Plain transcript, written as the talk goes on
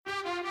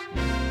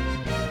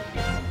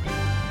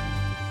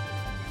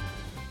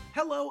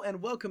Hello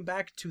and welcome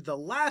back to the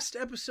last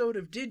episode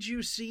of Did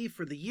You See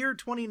for the year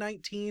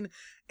 2019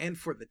 and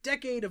for the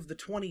decade of the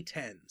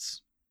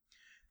 2010s.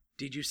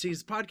 Did You See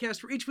is a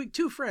podcast where each week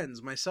two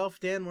friends, myself,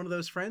 Dan, one of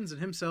those friends,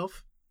 and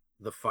himself,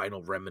 the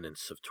final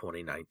remnants of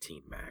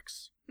 2019,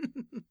 Max,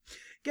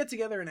 get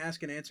together and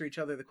ask and answer each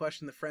other the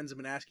question that friends have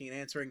been asking and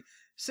answering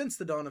since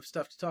the dawn of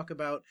stuff to talk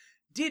about.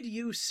 Did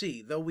you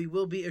see? Though we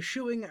will be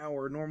eschewing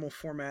our normal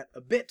format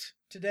a bit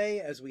today,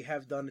 as we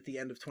have done at the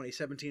end of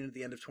 2017 and at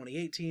the end of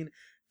 2018,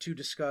 to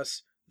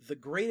discuss the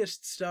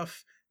greatest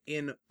stuff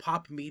in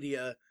pop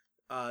media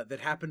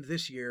that happened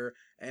this year,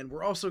 and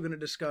we're also going to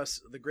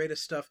discuss the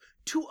greatest stuff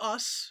to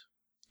us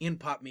in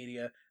pop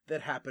media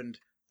that happened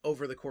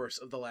over the course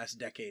of the last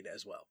decade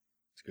as well.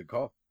 It's a good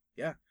call.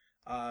 Yeah.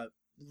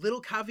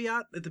 Little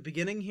caveat at the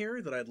beginning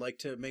here that I'd like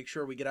to make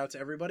sure we get out to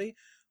everybody.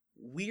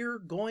 We're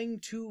going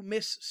to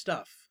miss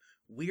stuff.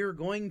 We're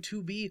going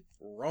to be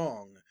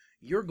wrong.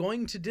 You're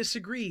going to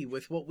disagree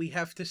with what we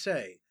have to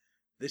say.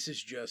 This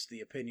is just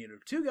the opinion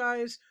of two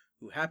guys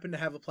who happen to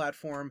have a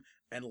platform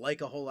and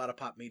like a whole lot of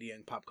pop media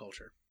and pop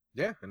culture.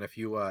 Yeah, and if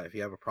you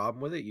have a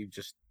problem with it, you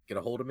just get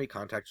a hold of me,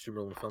 contact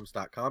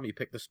SuperLoneFilms.com, you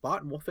pick the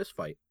spot, and we'll fist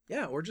fight.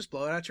 Yeah, or just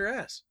blow it out your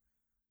ass.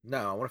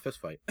 No, I want a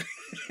fist fight.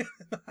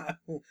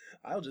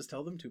 I'll just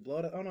tell them to blow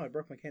it out. Oh no, I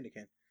broke my candy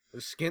cane.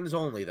 Skins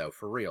only, though,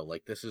 for real.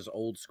 Like, this is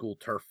old school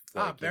turf.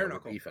 Like, bare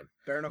knuckle.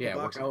 Bare knuckle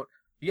boxing.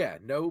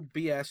 No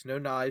BS, no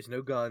knives,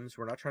 no guns.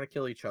 We're not trying to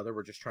kill each other.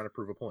 We're just trying to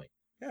prove a point.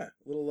 Yeah,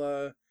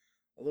 a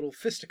little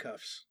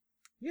fisticuffs.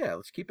 Yeah,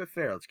 let's keep it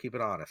fair. Let's keep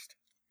it honest.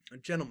 A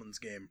gentleman's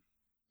game.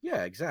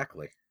 Yeah,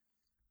 exactly.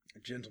 A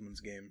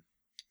gentleman's game.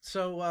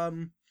 So,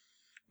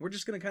 we're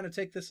just going to kind of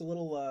take this a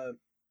little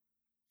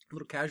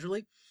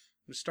casually.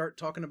 We'll start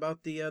talking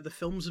about the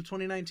films of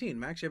 2019.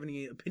 Max, you have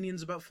any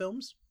opinions about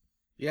films?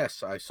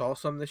 Yes, I saw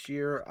some this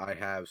year. I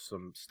have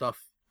some stuff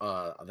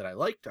that I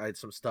liked. I had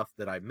some stuff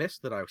that I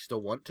missed that I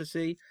still want to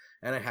see.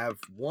 And I have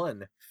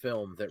one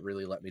film that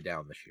really let me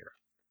down this year.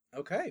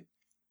 Okay.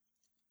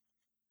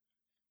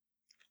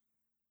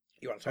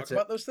 You want to talk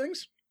about those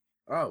things?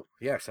 Oh,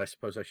 yes, I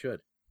suppose I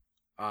should.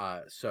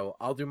 So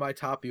I'll do my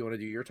top. You want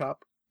to do your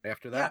top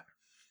after that?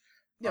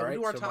 Yeah, we'll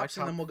do our tops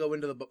and then we'll go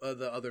into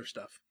the other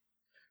stuff.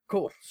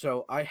 Cool.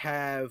 So I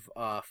have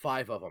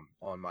 5 of them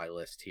on my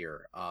list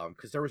here.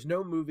 Because there was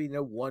no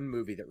one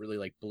movie that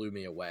really blew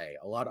me away.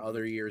 A lot of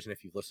other years, and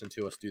if you've listened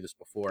to us do this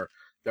before,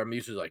 their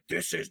music is like,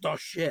 this is the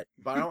shit.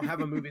 But I don't have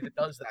a movie that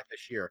does that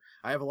this year.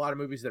 I have a lot of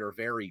movies that are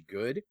very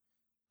good.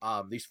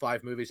 These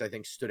 5 movies I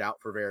think stood out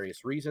for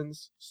various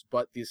reasons,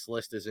 but this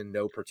list is in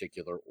no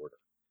particular order.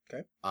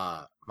 Okay.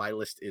 My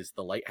list is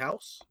The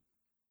Lighthouse,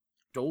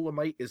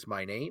 Dolomite Is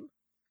My Name,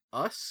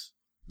 Us,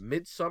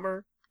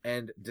 Midsommar,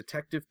 and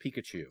Detective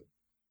Pikachu.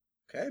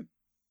 Okay.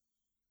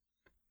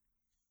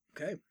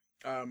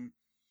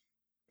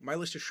 My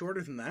list is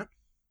shorter than that.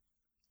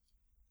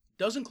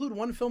 Does include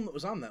one film that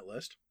was on that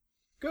list.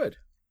 Good.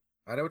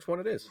 I know which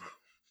one it is.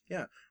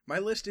 Yeah. My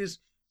list is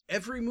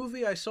every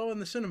movie I saw in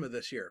the cinema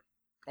this year.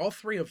 All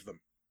 3 of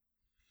them.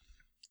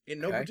 In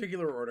no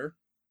particular order.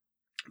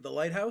 The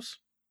Lighthouse,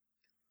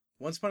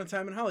 Once Upon a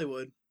Time in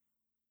Hollywood,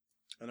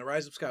 and The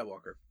Rise of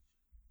Skywalker.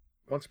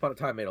 Once Upon a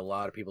Time made a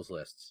lot of people's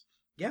lists.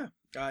 Yeah,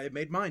 it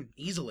made mine,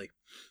 easily.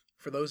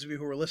 For those of you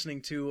who were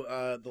listening to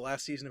the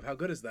last season of How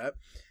Good Is That,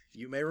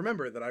 you may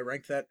remember that I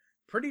ranked that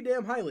pretty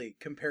damn highly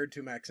compared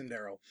to Max and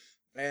Daryl.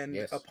 And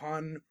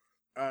upon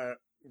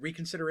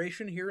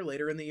reconsideration here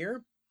later in the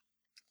year,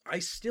 I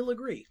still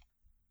agree.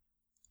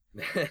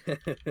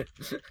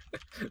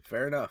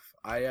 Fair enough.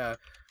 I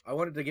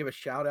wanted to give a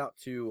shout out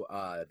to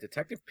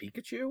Detective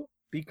Pikachu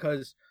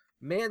because,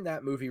 man,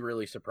 that movie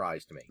really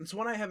surprised me. It's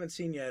one I haven't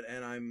seen yet,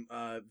 and I'm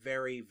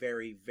very,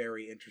 very,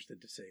 very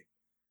interested to see.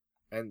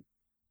 And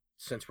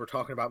since we're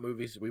talking about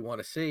movies we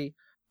want to see,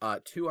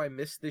 2 I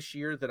missed this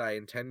year that I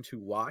intend to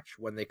watch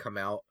when they come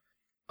out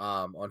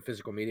on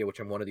physical media, which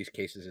in one of these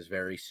cases is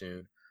very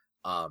soon.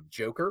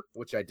 Joker,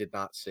 which I did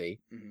not see,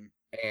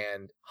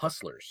 and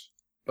Hustlers,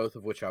 both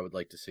of which I would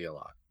like to see a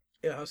lot.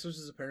 Yeah, Hustlers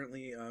is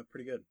apparently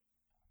pretty good.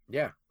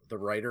 Yeah, the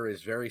writer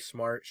is very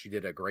smart. She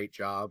did a great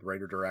job,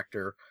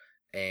 writer-director,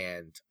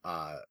 and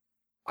I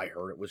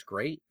heard it was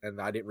great,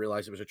 and I didn't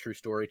realize it was a true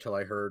story till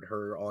I heard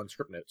her on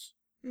Script Notes.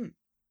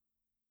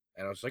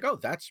 And I was like, oh,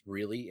 that's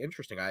really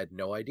interesting. I had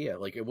no idea.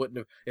 Like, it wouldn't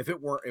have, if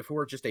it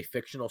were just a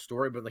fictional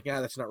story, but like,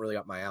 yeah, that's not really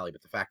up my alley.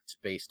 But the fact it's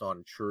based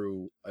on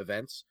true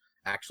events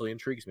actually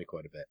intrigues me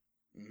quite a bit.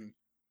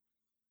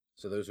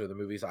 So those are the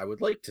movies I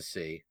would like to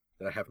see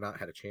that I have not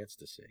had a chance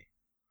to see.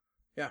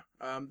 Yeah,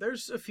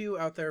 there's a few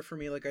out there for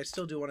me. Like, I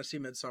still do want to see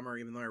Midsommar,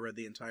 even though I read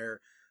the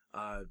entire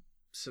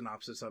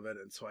synopsis of it,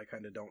 and so I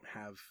kind of don't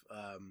have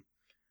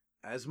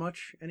as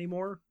much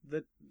anymore.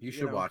 That you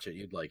should watch it.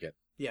 You'd like it.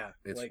 Yeah,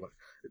 it's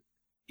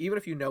even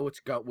if you know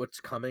what's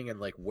coming and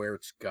like where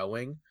it's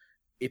going,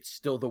 it's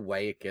still the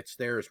way it gets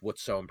there is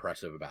what's so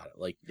impressive about it.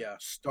 Like,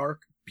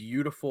 stark,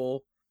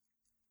 beautiful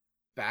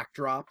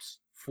backdrops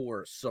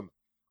for some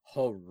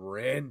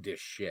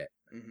horrendous shit.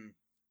 Mm-hmm.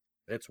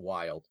 It's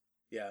wild.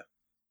 Yeah.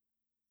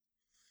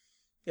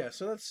 Yeah,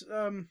 so that's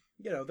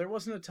there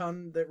wasn't a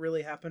ton that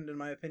really happened in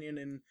my opinion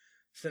in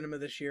cinema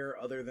this year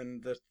other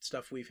than the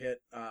stuff we've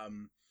hit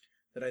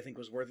that I think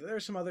was worth it.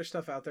 There's some other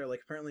stuff out there,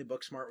 like apparently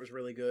Booksmart was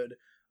really good.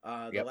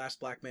 The Yep. Last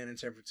Black Man in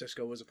San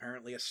Francisco was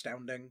apparently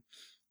astounding.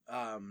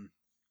 Um,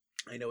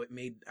 I know it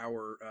made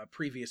our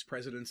previous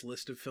president's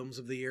list of films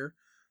of the year.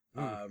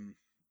 Mm.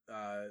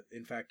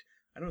 In fact,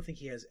 I don't think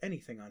he has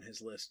anything on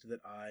his list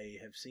that I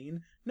have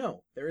seen.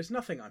 No, there is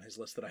nothing on his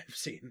list that I have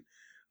seen.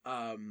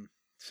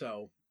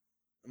 So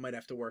I might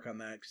have to work on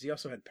that because he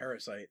also had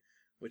Parasite,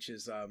 which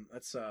is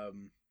that's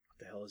what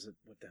the hell is it?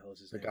 What the hell is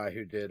his The name? guy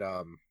who did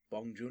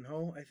Bong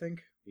Joon-ho, I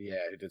think.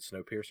 yeah, who did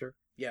Snowpiercer.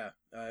 Yeah,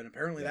 and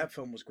apparently Yeah. that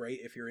film was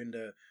great if you're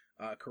into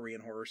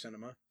Korean horror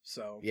cinema.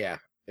 So Yeah,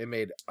 it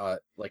made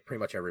like pretty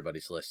much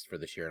everybody's list for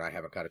this year, and I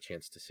haven't got a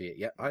chance to see it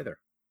yet either.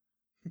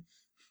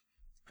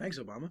 thanks,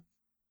 Obama,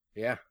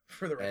 Yeah,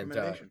 for the and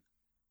recommendation.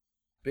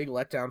 big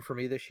letdown for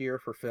me this year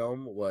for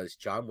film was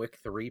John Wick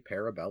 3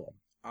 Parabellum.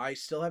 I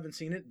still haven't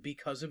seen it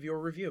because of your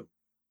review.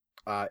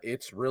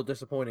 It's real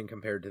disappointing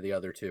compared to the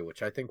other two,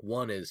 which I think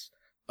one is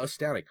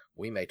astounding.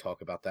 We may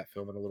talk about that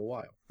film in a little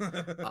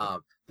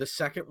while. The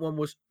second one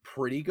was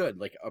pretty good,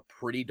 like a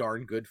pretty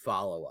darn good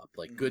follow-up,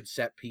 like good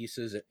set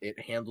pieces. It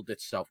handled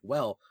itself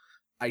well.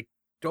 I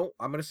guess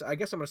I'm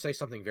gonna say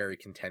something very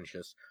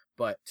contentious,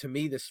 but to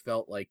me this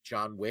felt like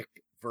John Wick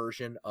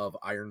version of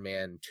Iron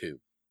Man 2,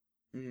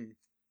 Mhm.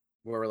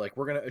 where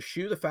we're gonna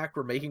eschew the fact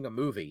we're making a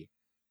movie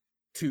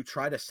to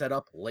try to set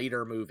up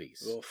later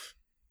movies. Oof.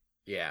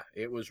 Yeah,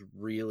 it was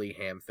really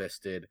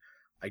ham-fisted.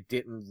 I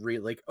didn't really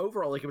like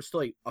overall, like it was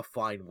still a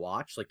fine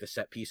watch. Like the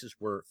set pieces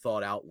were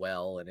thought out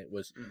well, and it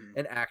was Mhm.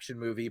 an action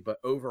movie, but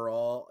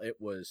overall it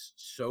was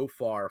so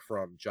far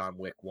from John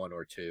Wick 1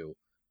 or 2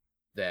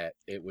 that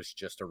it was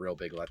just a real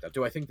big letdown.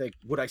 Do I think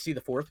would I see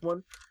the fourth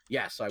one?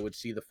 Yes, I would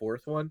see the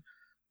fourth one,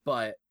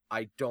 but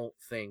I don't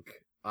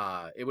think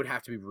it would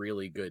have to be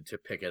really good to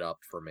pick it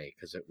up for me,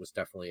 because it was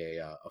definitely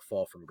a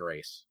fall from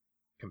grace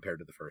compared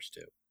to the first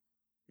two.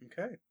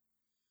 Okay.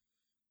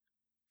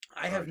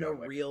 I Sorry, have no John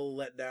Wick. real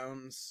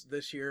letdowns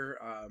this year.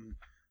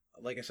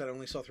 Like I said, I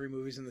only saw 3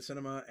 movies in the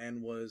cinema,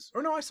 and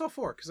I saw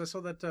 4 because I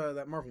saw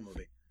that Marvel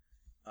movie.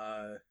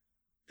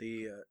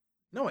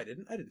 No, I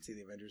didn't. I didn't see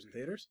the Avengers in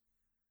theaters.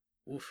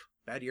 Oof,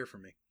 bad year for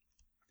me,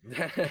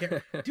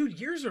 dude.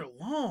 Years are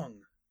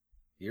long.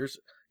 Years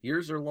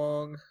are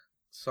long.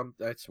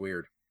 That's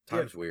weird.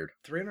 Time's weird.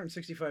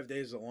 365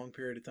 days is a long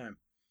period of time,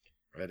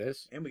 It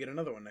is. and we get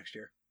another one next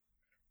year.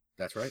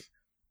 That's right.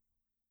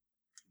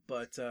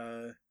 But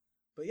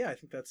yeah, I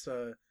think that's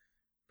a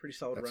pretty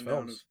solid That's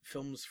rundown films. of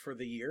films for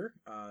the year.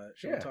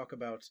 Shall Yeah. we talk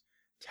about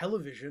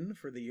television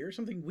for the year?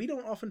 Something we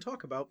don't often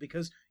talk about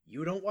because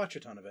you don't watch a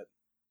ton of it.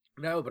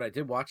 No, but I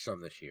did watch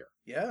some this year.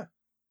 Yeah.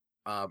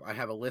 I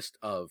have a list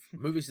of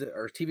movies that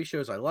are TV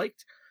shows I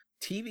liked,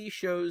 TV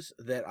shows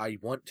that I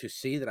want to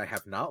see that I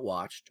have not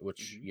watched,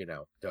 which,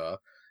 duh.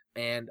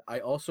 And I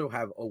also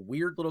have a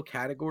weird little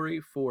category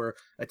for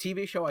a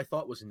TV show I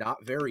thought was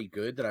not very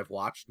good that I've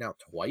watched now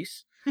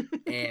twice.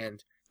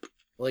 And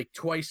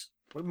twice,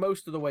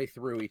 most of the way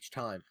through each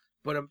time.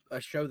 But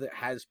a show that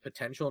has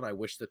potential, and I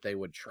wish that they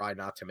would try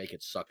not to make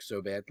it suck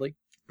so badly.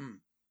 Mm.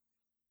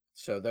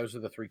 So those are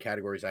the 3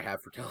 categories I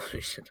have for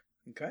television.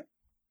 Okay.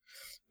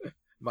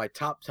 My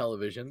top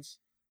televisions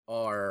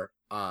are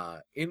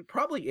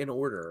probably in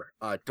order.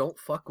 Don't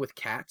Fuck with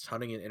Cats,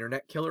 Hunting an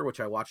Internet Killer, which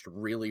I watched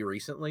really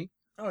recently.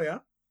 Oh yeah.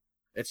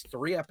 It's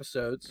 3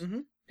 episodes.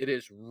 Mhm. It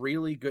is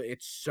really good.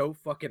 It's so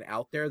fucking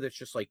out there that's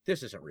just like,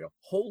 this isn't real.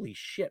 Holy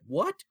shit.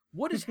 What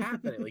is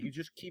happening? You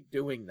just keep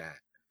doing that.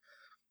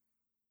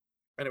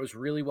 And it was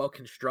really well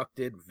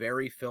constructed,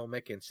 very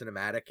filmic and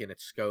cinematic in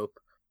its scope,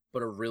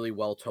 but a really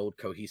well told,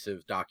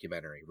 cohesive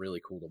documentary.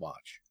 Really cool to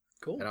watch.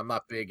 Cool. And I'm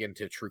not big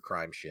into true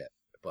crime shit,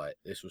 but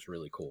this was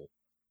really cool.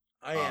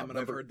 I am, and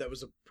I've heard that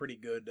was a pretty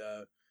good.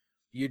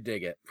 You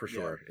dig it for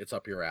sure. It's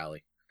up your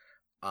alley.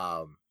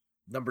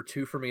 Number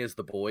 2 for me is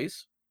The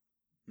Boys.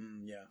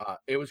 Yeah.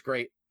 It was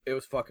great. It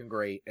was fucking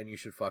great, and you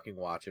should fucking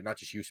watch it. Not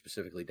just you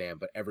specifically, Dan,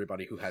 but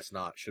everybody who has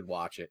not should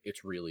watch it.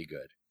 It's really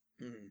good.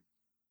 Mm-hmm.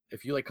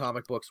 If you like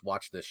comic books,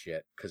 watch this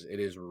shit, because it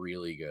is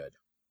really good.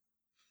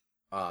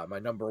 My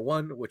number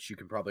 1, which you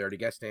can probably already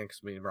guess, Dan,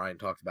 because me and Ryan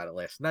talked about it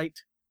last night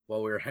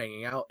while we were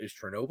hanging out, is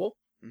Chernobyl.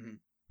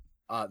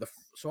 Mm-hmm.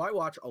 So I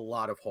watch a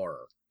lot of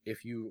horror.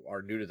 If you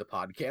are new to the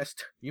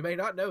podcast, you may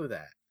not know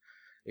that.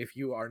 If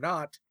you are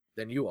not,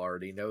 then you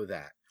already know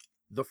that.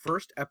 The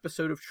first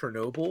episode of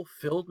Chernobyl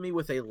filled me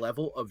with a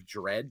level of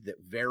dread that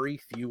very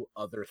few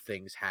other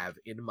things have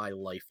in my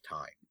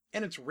lifetime.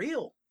 And it's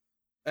real.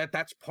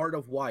 That's part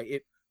of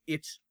why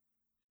it's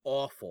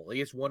awful.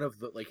 It's one of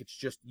the it's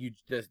just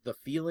the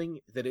feeling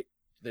that it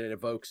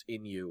evokes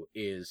in you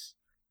it's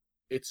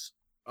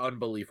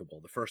unbelievable.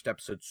 The first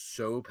episode's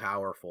so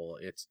powerful.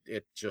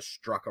 It just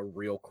struck a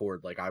real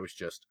chord. I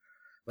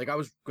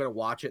was gonna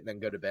watch it and then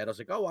go to bed. I was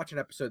like, I'll watch an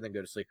episode and then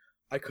go to sleep.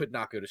 I could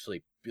not go to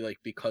sleep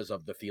because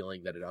of the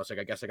feeling that I was like,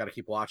 I guess I got to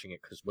keep watching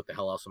it because what the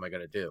hell else am I going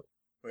to do?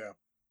 Yeah.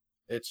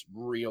 It's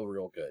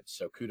real good.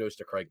 So kudos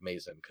to Craig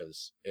Mazin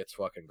because it's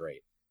fucking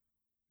great.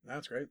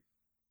 That's great.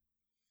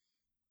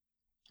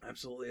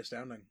 Absolutely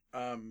astounding.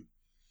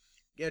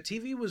 Yeah,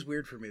 TV was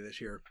weird for me this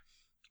year.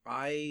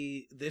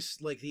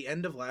 Like the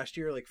end of last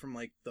year, like from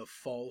like the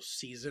fall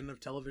season of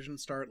television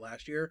start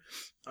last year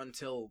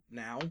until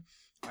now,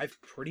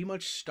 I've pretty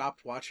much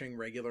stopped watching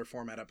regular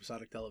format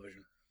episodic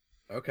television.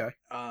 Okay.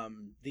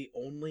 The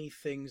only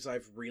things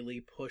I've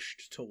really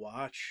pushed to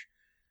watch,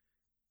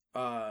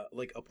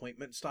 like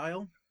appointment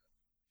style.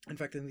 In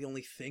fact, I think the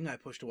only thing I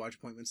pushed to watch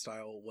appointment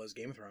style was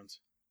Game of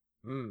Thrones.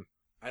 Hmm.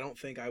 I don't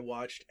think I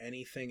watched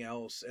anything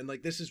else. And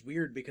like this is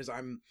weird because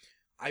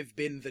I've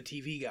been the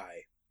TV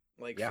guy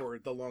like for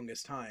the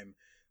longest time,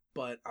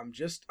 but I'm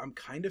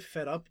kind of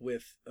fed up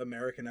with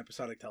American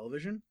episodic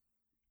television,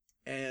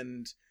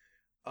 and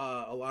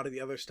a lot of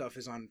the other stuff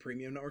is on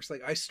premium networks.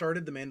 Like I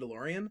started The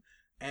Mandalorian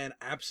and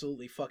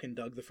absolutely fucking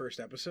dug the first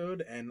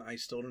episode, and I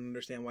still don't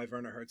understand why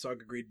Werner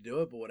Herzog agreed to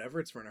do it, but whatever,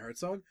 it's Werner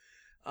Herzog.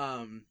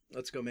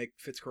 Let's go make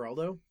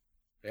Fitzcarraldo.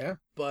 Yeah.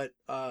 But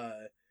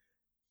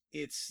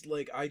it's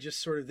like I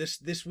just sort of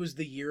this was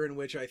the year in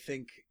which I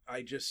think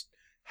I just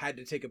had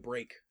to take a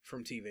break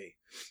from TV,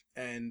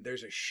 and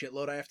there's a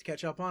shitload I have to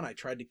catch up on. I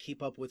tried to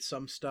keep up with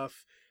some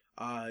stuff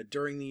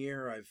during the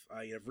year.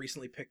 I have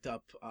recently picked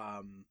up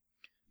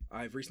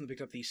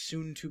the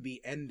soon to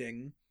be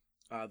ending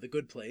The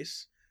Good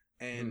Place,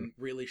 and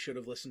really should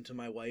have listened to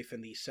my wife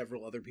and the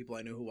several other people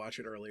I know who watch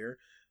it earlier.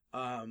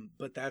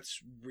 But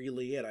that's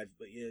really it.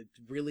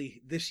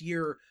 This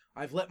year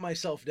I've let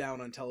myself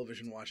down on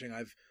television watching.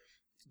 I've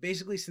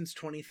basically since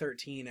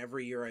 2013,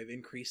 every year I've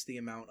increased the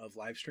amount of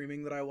live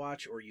streaming that I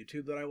watch or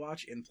YouTube that I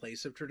watch in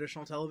place of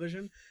traditional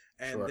television.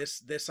 And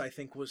this I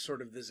think was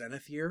sort of the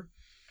zenith year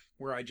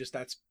where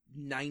that's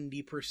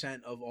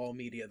 90% of all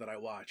media that I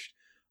watched.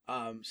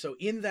 So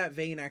in that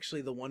vein,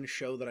 actually, the one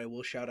show that I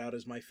will shout out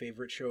as my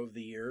favorite show of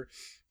the year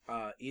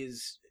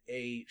is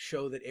a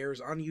show that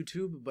airs on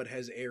YouTube but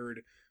has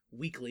aired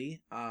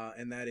weekly,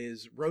 and that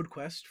is Road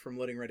Quest from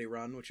Loading Ready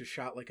Run, which is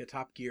shot like a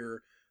Top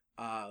Gear,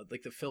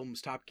 like the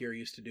films Top Gear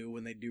used to do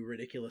when they do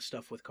ridiculous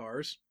stuff with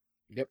cars.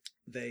 Yep.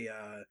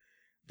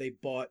 They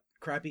bought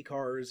crappy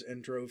cars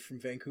and drove from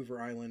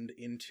Vancouver Island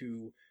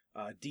into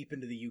deep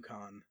into the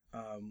Yukon,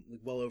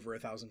 well over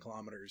 1,000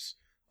 kilometers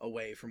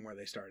away from where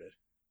they started.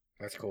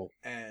 That's cool.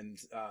 And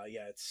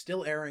yeah, it's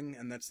still airing,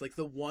 and that's like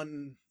the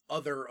one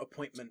other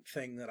appointment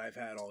thing that I've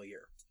had all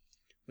year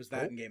was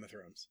that in Game of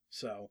Thrones.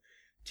 So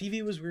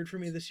TV was weird for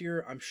me this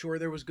year. I'm sure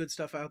there was good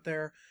stuff out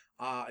there.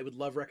 I would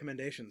love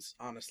recommendations,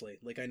 honestly.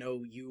 Like I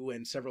know you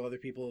and several other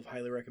people have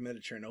highly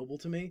recommended Chernobyl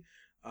to me.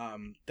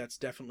 That's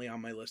definitely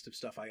on my list of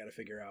stuff I got to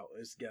figure out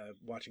is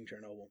watching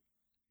Chernobyl.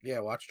 Yeah,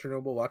 watch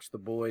Chernobyl, watch The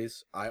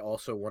Boys. I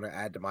also want to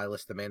add to my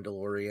list The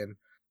Mandalorian.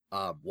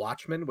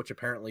 Watchmen, which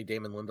apparently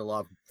Damon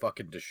Lindelof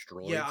fucking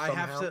destroyed. Yeah,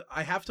 somehow.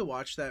 I have to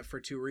watch that for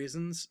two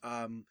reasons.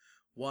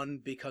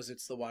 One, because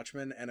it's The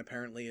Watchmen, and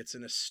apparently it's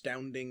an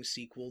astounding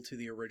sequel to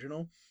the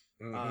original.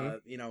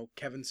 Mm-hmm.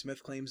 Kevin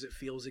Smith claims it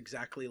feels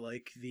exactly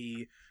like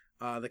the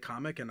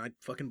comic, and I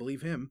fucking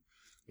believe him.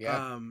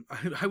 Yeah.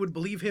 I would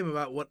believe him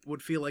about what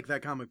would feel like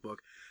that comic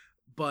book.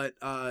 But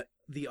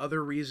the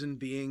other reason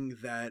being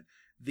that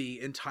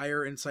the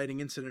entire inciting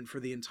incident for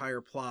the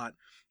entire plot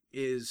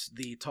is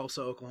the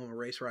Tulsa, Oklahoma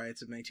race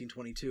riots of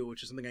 1922,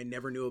 which is something I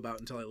never knew about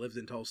until I lived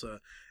in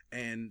Tulsa,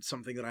 and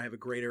something that I have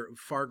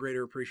far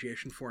greater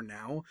appreciation for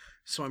now.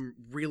 So I'm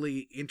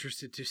really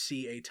interested to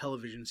see a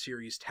television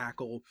series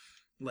tackle,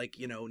 like,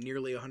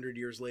 nearly 100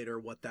 years later,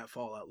 what that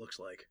fallout looks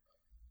like.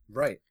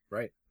 Right.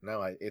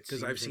 No, it's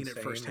because I've seen it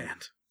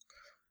firsthand.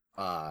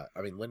 I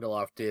mean,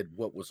 Lindelof did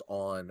what was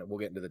on, we'll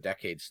get into the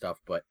decade stuff,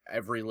 but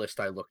every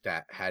list I looked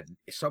at had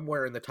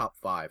somewhere in the top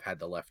 5 had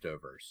The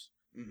Leftovers.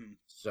 Mm-hmm.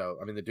 So,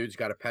 I mean, the dude's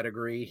got a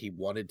pedigree. He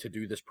wanted to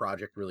do this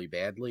project really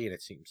badly, and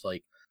it seems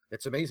like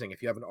it's amazing.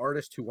 If you have an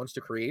artist who wants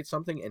to create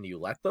something and you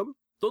let them,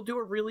 they'll do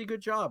a really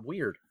good job.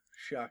 Weird.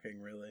 Shocking,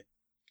 really.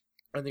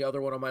 And the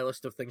other one on my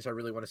list of things I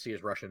really want to see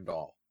is Russian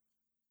Doll.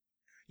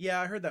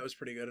 Yeah, I heard that was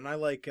pretty good, and I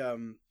like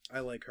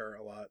her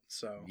a lot,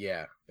 so...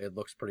 Yeah, it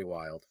looks pretty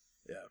wild.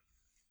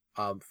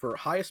 Yeah. For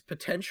highest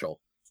potential,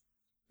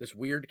 this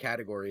weird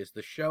category is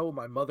the show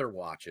my mother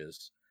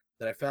watches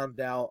that I found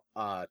out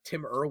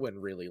Tim Irwin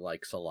really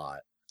likes a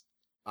lot.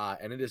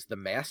 And it is The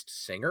Masked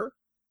Singer.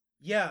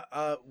 Yeah,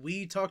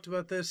 we talked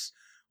about this.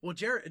 Well,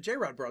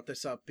 J-Rod brought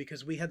this up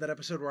because we had that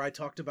episode where I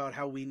talked about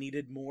how we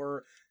needed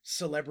more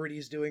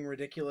celebrities doing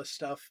ridiculous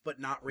stuff, but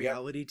not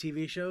reality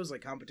TV shows,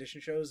 like competition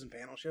shows and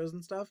panel shows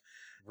and stuff.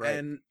 Right.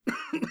 And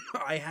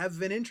I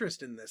have an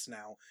interest in this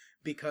now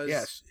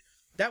because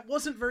that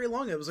wasn't very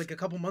long. It was like a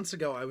couple months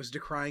ago I was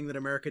decrying that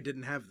America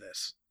didn't have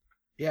this.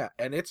 Yeah,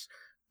 and it's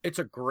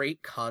a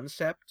great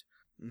concept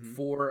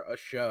for a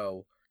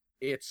show.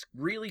 It's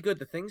really good.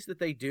 The things that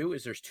they do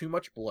is there's too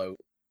much bloat.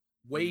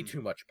 Way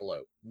too much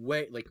bloat.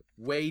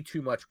 Way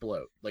too much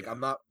bloat. Like,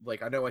 I'm not,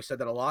 like, I know I said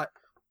that a lot.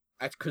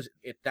 That's because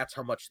that's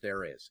how much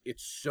there is.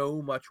 It's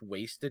so much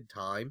wasted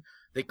time.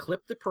 They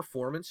clip the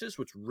performances,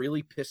 which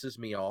really pisses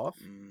me off.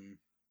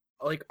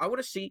 Like, I want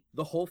to see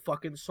the whole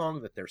fucking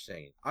song that they're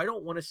singing. I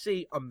don't want to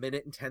see a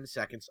minute and 10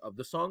 seconds of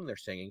the song they're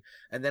singing,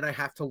 and then I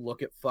have to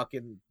look at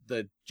fucking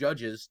the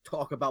judges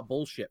talk about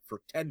bullshit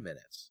for 10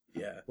 minutes.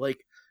 Yeah.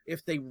 Like,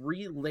 if they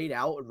laid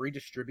out and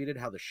redistributed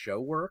how the show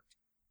worked,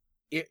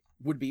 it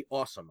would be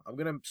awesome. I'm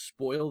going to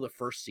spoil the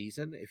first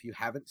season if you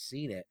haven't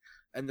seen it.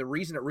 And the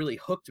reason it really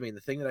hooked me, and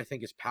the thing that I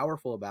think is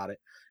powerful about it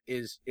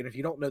is, and if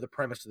you don't know the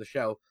premise of the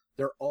show,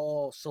 they're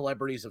all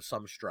celebrities of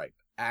some stripe.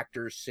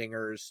 Actors,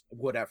 singers,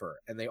 whatever,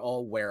 and they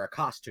all wear a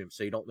costume,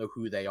 so you don't know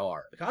who they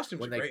are. The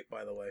costumes are great,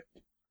 by the way.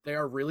 They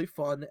are really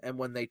fun, and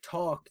when they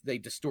talk, they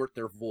distort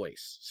their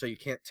voice, so you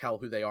can't tell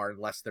who they are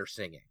unless they're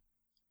singing.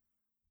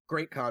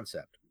 Great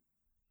concept.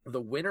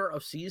 The winner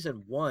of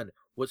season 1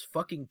 was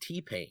fucking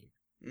T-Pain.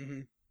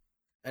 Mm-hmm.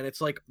 And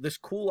it's like this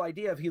cool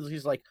idea of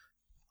he's like,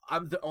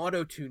 I'm the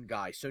auto-tune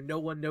guy, so no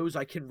one knows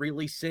I can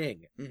really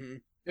sing. Mm-hmm.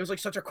 It was like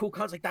such a cool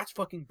concept. Like, that's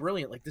fucking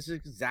brilliant. Like, this is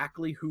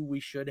exactly who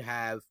we should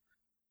have.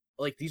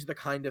 Like, these are the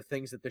kind of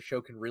things that the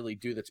show can really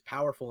do that's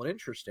powerful and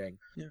interesting.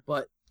 Yeah.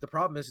 But the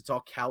problem is it's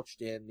all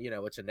couched in,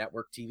 it's a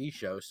network TV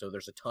show, so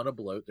there's a ton of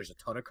bloat, there's a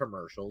ton of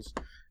commercials.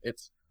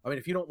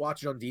 If you don't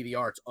watch it on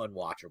DVR, it's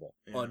unwatchable.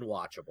 Yeah.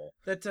 Unwatchable.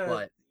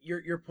 But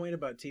your point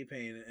about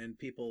T-Pain and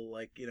people,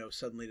 like,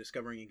 suddenly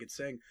discovering he could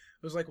sing,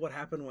 it was like what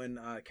happened when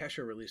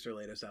Kesha released her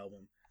latest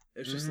album.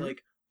 It's just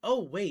like,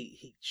 oh,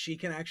 wait, she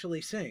can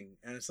actually sing.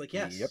 And it's like,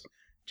 yes,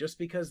 just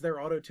because they're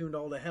auto-tuned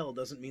all to hell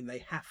doesn't mean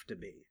they have to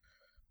be.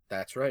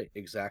 That's right,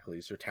 exactly.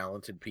 These are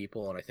talented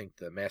people, and I think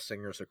the Masked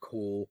Singer's a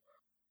cool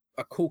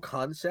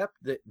concept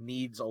that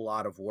needs a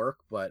lot of work,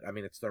 but, I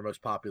mean, it's their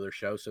most popular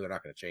show, so they're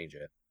not going to change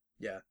it.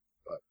 Yeah.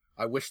 But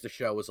I wish the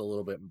show was a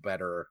little bit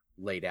better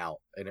laid out,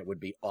 and it would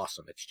be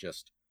awesome. It's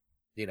just,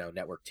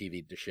 network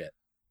TV to shit.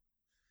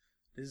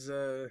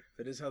 That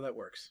is how that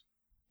works.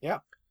 Yeah.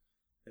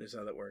 That is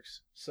how that works.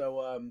 So,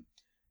 I think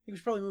we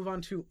should probably move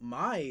on to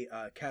my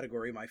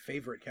category, my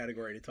favorite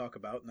category to talk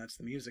about, and that's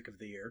the music of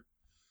the year.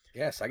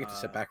 Yes, I get to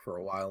sit back for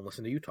a while and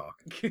listen to you talk.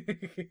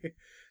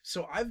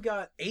 So I've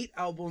got 8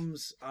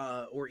 albums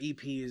or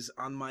EPs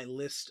on my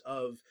list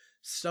of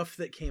stuff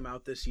that came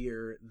out this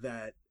year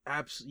that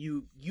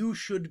you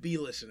should be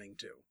listening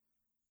to.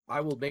 I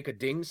will make a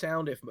ding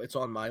sound if it's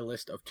on my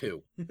list of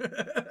 2.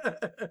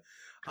 Because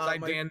I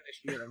banned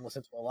this year and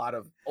listened to a lot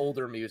of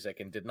older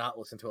music and did not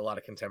listen to a lot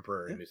of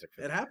contemporary music.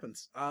 It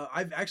happens.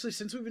 I've actually,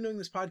 since we've been doing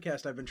this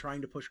podcast, I've been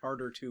trying to push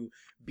harder to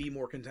be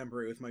more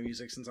contemporary with my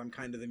music, since I'm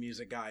kind of the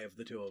music guy of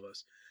the two of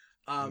us.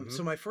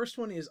 So my first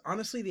one is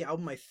honestly the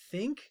album I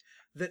think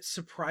that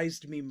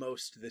surprised me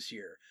most this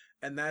year.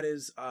 And that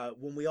is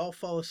When We All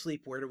Fall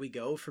Asleep, Where Do We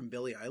Go from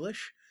Billie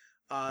Eilish.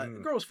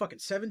 The girl was fucking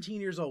 17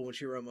 years old when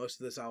she wrote most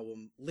of this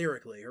album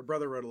lyrically. Her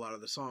brother wrote a lot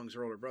of the songs.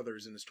 Her older brother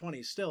is in his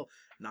 20s still,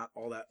 not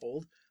all that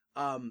old.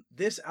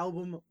 This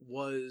album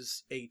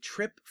was a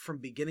trip from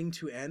beginning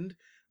to end.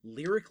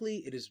 Lyrically,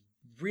 it is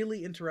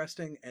really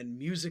interesting, and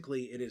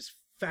musically, it is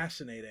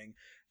fascinating.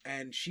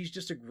 And she's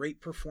just a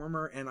great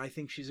performer, and I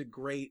think she's a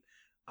great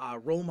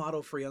role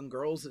model for young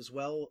girls as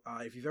well.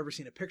 If you've ever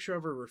seen a picture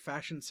of her, her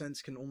fashion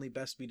sense can only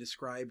best be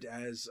described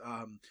as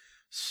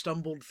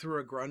stumbled through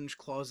a grunge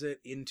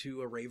closet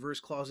into a raver's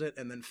closet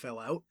and then fell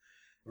out.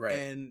 Right.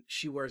 And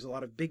she wears a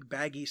lot of big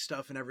baggy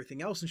stuff and everything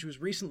else. And she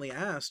was recently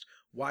asked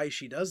why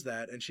she does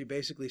that. And she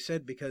basically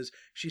said because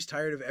she's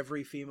tired of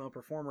every female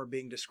performer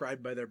being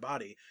described by their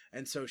body.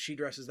 And so she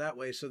dresses that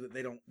way so that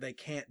they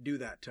can't do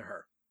that to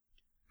her.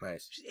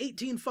 Nice. She's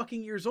 18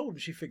 fucking years old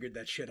and she figured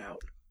that shit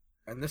out.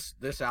 And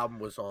this album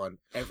was on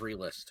every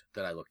list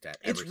that I looked at.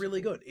 It's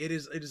really good. It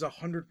is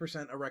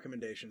 100% a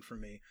recommendation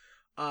from me.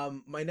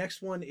 My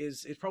next one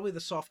is probably the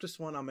softest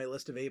one on my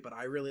list of 8, but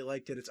I really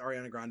liked it. It's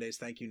Ariana Grande's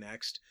Thank You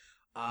Next.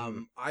 I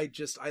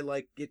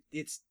like it.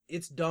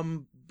 It's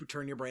dumb,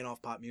 turn your brain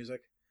off pop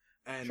music.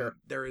 And sure.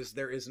 there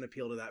is an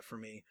appeal to that for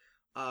me.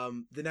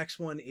 The next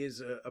one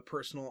is a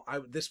personal,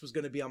 this was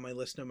going to be on my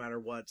list no matter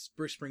what. It's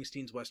Bruce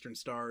Springsteen's Western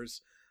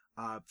Stars.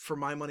 For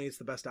my money, it's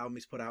the best album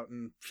he's put out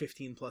in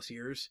 15 plus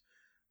years.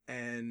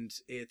 And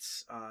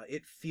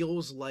it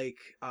feels like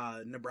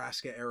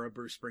Nebraska era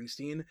Bruce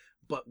Springsteen,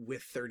 but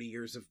with 30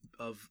 years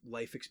of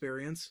life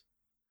experience.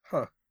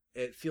 Huh.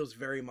 It feels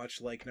very much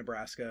like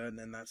Nebraska and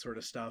then that sort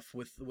of stuff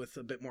with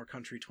a bit more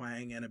country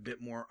twang and a bit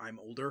more I'm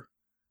older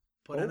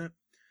put in it.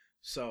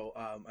 So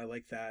I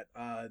like that.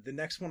 The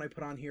next one I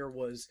put on here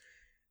was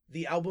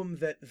the album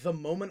that the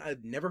moment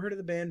I'd never heard of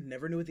the band,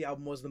 never knew what the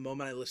album was, the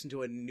moment I listened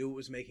to it, and knew it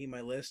was making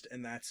my list,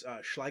 and that's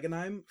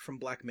Schlagenheim from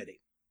Black Midi.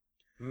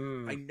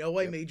 I know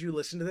I made you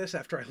listen to this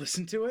after I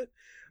listened to it.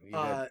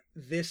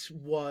 This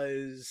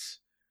was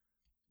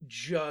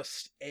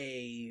just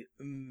a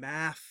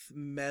math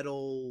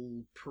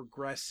metal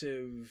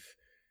progressive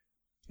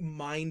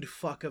mind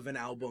fuck of an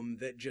album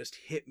that just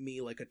hit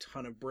me like a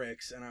ton of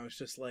bricks, and I was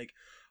just like,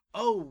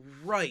 oh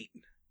right,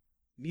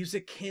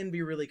 music can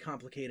be really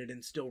complicated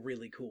and still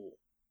really cool.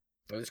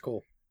 It is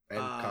cool and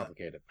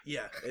complicated.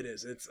 Yeah, it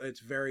is. It's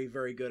very,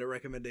 very good. A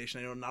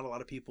recommendation I know not a lot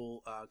of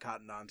people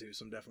cottoned onto,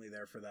 so I'm definitely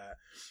there for that.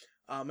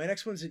 My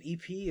next one's an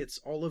EP. It's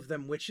All of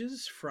Them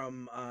Witches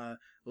from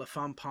La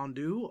Femme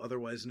Pendue,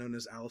 otherwise known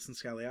as Alison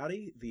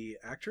Scagliotti, the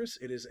actress.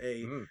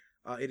 Mm,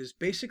 It is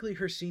basically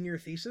her senior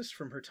thesis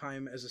from her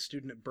time as a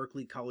student at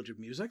Berklee College of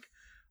Music.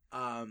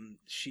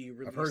 She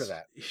released, I've heard of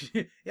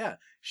that. yeah,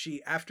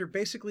 she after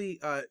basically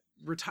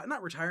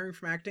not retiring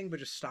from acting, but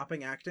just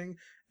stopping acting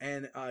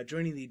and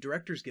joining the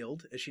Directors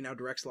Guild, as she now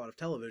directs a lot of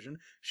television.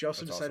 She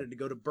also That's decided awesome. to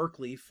go to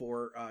Berklee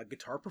for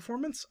guitar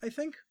performance, I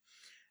think.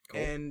 Cool.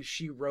 And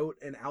she wrote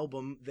an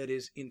album that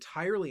is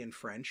entirely in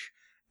French,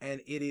 and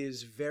it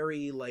is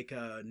very like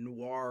a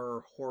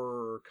noir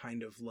horror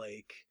kind of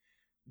like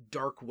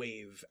dark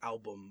wave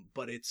album,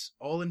 but it's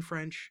all in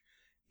French.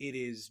 It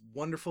is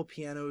wonderful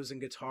pianos and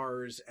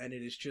guitars, and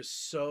it is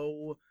just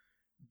so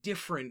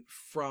different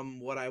from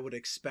what I would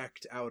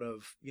expect out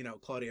of,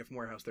 Claudia from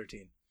Warehouse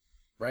 13.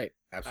 Right.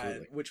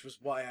 Absolutely. Which was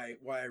why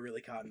I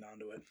really cottoned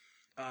onto it.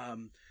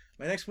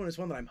 My next one is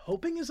one that I'm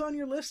hoping is on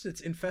your list.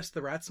 It's Infest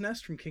the Rat's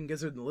Nest from King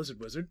Gizzard and the Lizard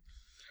Wizard.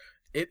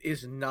 It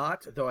is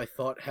not, though I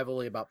thought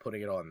heavily about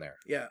putting it on there.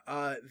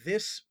 Yeah,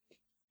 this,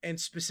 and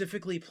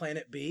specifically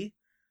Planet B,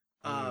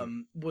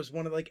 was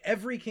one of, like,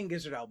 every King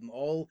Gizzard album,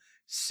 all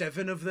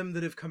 7 of them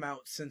that have come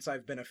out since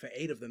I've been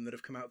 8 of them that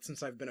have come out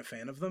since I've been a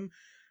fan of them,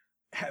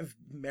 have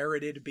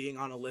merited being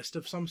on a list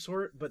of some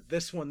sort, but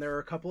this one, there are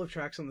a couple of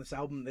tracks on this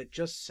album that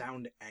just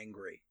sound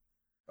angry.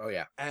 Oh,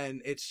 yeah.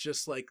 And it's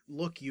just like,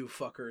 look, you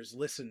fuckers,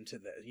 listen to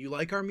this. You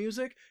like our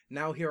music?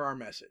 Now hear our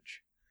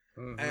message.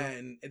 Mhm.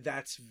 And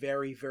that's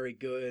very, very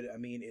good. I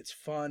mean, it's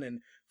fun,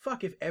 and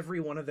fuck if every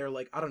one of their,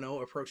 like, I don't know,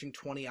 approaching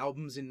 20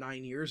 albums in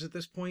 9 years at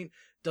this point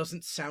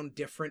doesn't sound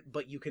different,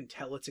 but you can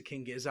tell it's a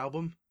King Giz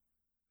album.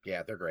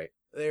 Yeah, they're great.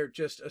 They're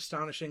just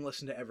astonishing.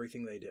 Listen to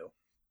everything they do.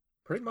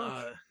 Pretty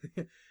much.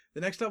 The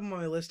next album on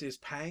my list is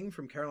Pang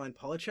from Caroline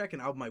Polachek, an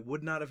album I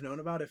would not have known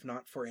about if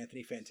not for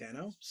Anthony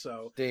Fantano.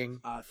 So, Ding.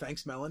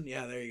 thanks, Melon.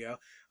 Yeah, there you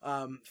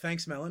go.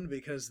 Thanks, Melon,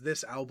 because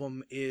this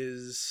album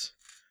is...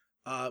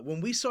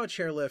 when we saw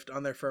Chairlift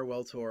on their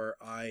farewell tour,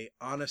 I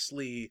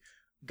honestly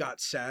got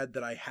sad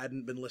that I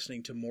hadn't been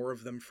listening to more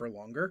of them for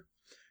longer.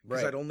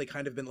 Because Right. I'd only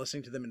kind of been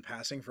listening to them in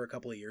passing for a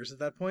couple of years at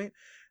that point.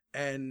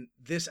 And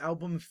this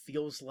album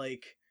feels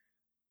like...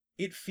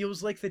 It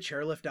feels like the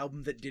Chairlift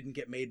album that didn't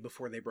get made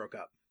before they broke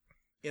up.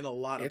 In a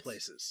lot of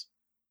places.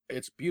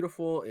 It's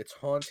beautiful, it's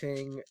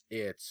haunting,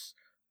 it's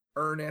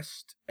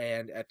earnest,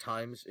 and at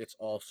times it's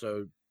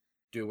also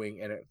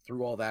doing, and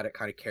through all that, it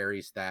kind of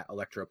carries that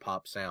electro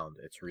pop sound.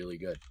 It's really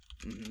good.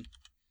 Mm-hmm.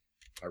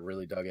 I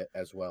really dug it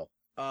as well.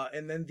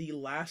 And then the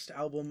last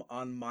album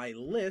on my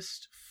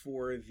list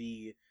for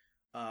the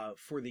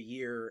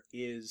year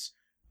is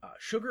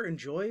Sugar and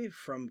Joy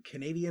from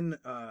Canadian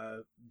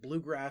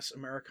bluegrass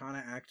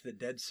Americana act The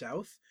Dead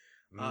South.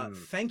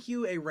 Thank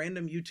you, a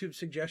random YouTube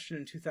suggestion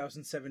in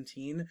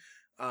 2017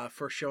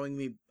 for showing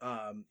me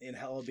In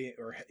Hella Be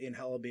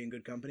in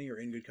Good Company, or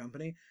In Good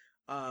Company.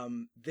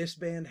 This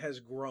band has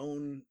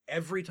grown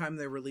every time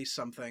they release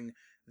something.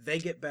 They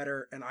get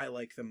better, and I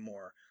like them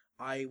more.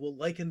 I will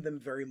liken them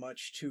very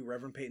much to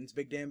Reverend Peyton's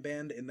Big Damn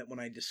Band in that when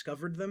I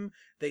discovered them,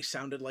 they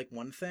sounded like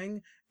one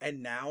thing,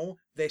 and now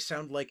they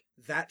sound like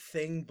that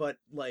thing, but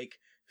like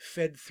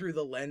fed through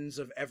the lens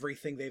of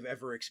everything they've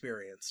ever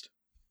experienced.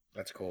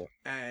 That's cool.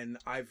 And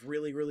I've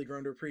really, really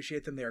grown to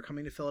appreciate them. They are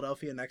coming to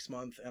Philadelphia next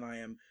month, and I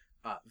am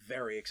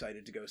very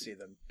excited to go see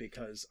them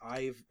because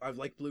I've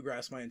liked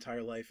bluegrass my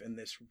entire life, and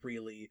this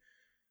really,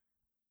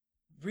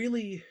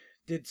 really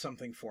did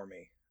something for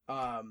me.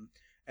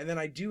 And then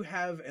I do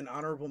have an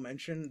honorable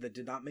mention that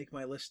did not make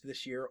my list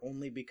this year,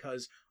 only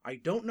because I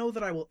don't know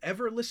that I will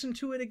ever listen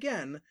to it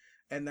again,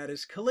 and that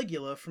is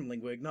Caligula from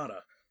Lingua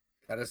Ignota.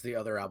 That is the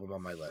other album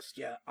on my list.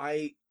 Yeah,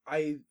 I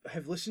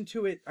have listened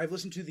to it. I've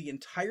listened to the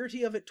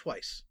entirety of it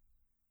twice.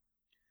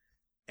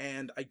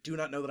 And I do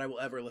not know that I will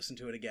ever listen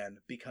to it again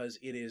because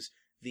it is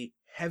the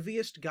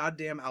heaviest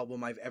goddamn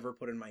album I've ever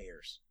put in my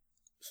ears.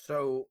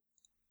 So,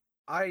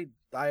 when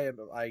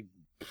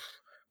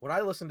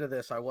I listened to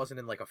this, I wasn't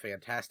in like a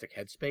fantastic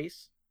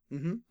headspace,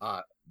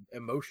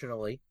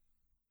 emotionally,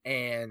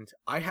 and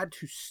I had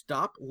to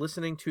stop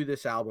listening to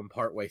this album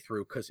partway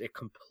through because it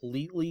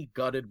completely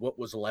gutted what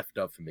was left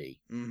of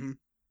me. Mm-hmm.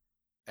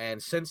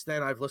 And since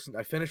then, I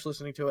finished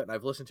listening to it, and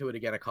I've listened to it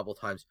again a couple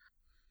times.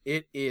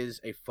 It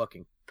is a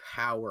fucking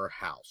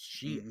powerhouse.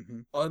 She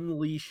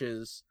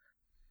unleashes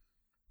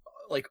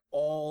like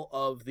all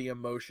of the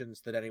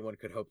emotions that anyone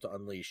could hope to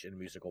unleash in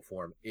musical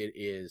form. It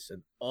is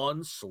an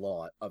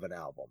onslaught of an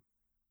album.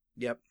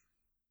 Yep.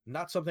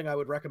 Not something I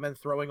would recommend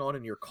throwing on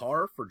in your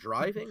car for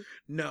driving.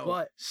 No,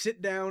 but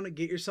sit down,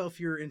 get yourself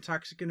your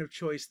intoxicant of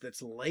choice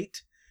that's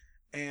light,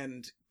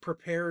 and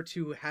prepare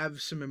to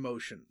have some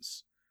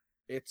emotions.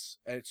 It's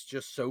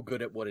just so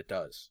good at what it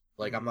does.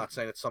 Like, I'm not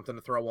saying it's something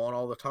to throw on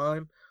all the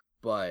time,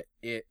 but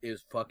it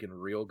is fucking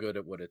real good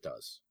at what it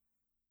does.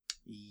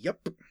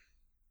 Yep.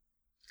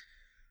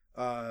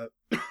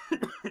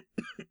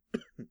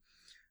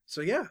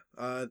 So yeah,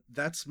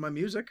 that's my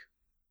music.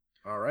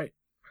 All right.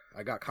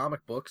 I got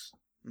comic books.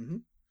 Mm-hmm.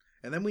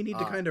 And then we need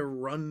to kind of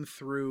run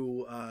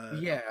through.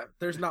 Yeah,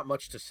 there's not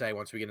much to say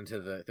once we get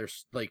into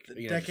there's like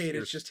the decade.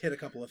 It's just hit a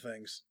couple of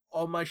things.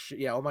 All my shit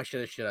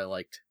is shit I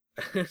liked,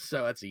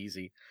 so that's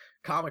easy.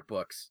 Comic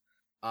books.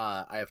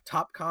 I have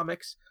top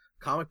comic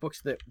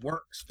books that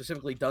weren't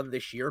specifically done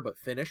this year but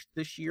finished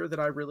this year that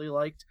I really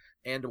liked,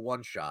 and a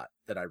one shot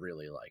that I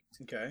really liked.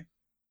 Okay.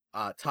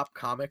 Top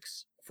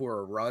comics for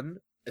a run: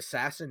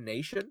 Assassin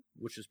Nation,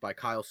 which is by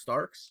Kyle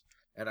Starks.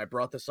 And I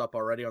brought this up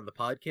already on the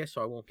podcast,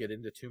 so I won't get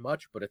into too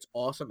much, but it's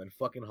awesome and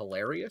fucking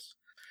hilarious.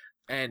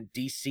 And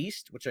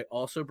Deceased, which I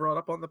also brought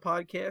up on the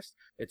podcast.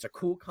 It's a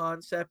cool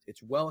concept.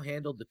 It's well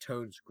handled. The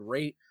tone's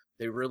great.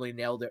 They really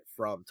nailed it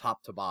from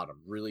top to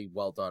bottom. Really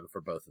well done for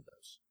both of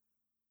those.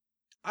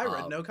 I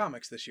read no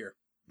comics this year.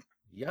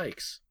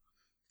 Yikes.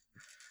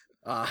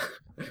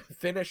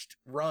 Finished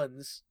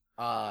runs,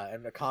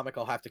 and the comic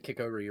I'll have to kick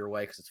over your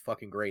way because it's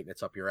fucking great and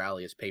it's up your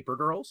alley, is Paper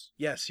Girls.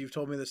 Yes, you've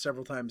told me this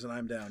several times and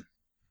I'm down.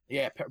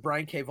 Yeah,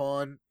 Brian K.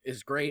 Vaughan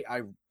is great.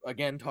 I,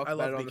 again, talked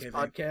about it on this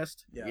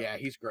podcast. Yeah,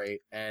 he's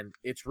great. And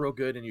it's real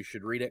good, and you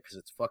should read it because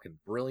it's fucking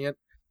brilliant.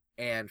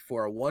 And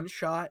for a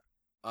one-shot,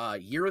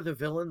 Year of the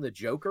Villain, The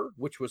Joker,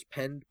 which was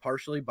penned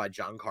partially by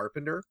John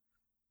Carpenter,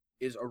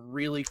 is a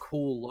really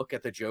cool look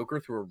at the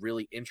Joker through a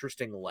really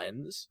interesting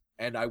lens,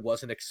 and I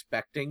wasn't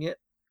expecting it.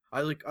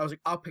 I was like,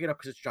 I'll pick it up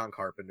because it's John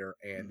Carpenter,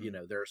 and, you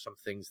know, there are some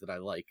things that I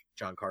like.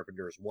 John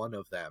Carpenter is one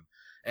of them.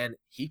 And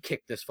he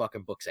kicked this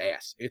fucking book's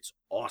ass. It's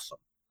awesome.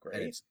 Great.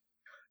 And it's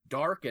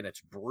dark and it's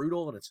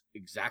brutal and it's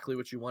exactly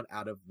what you want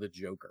out of the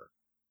Joker.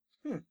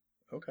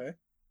 Okay.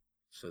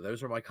 So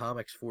those are my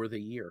comics for the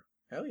year.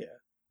 Hell yeah.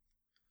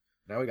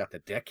 Now we got the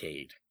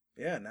decade.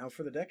 Yeah, now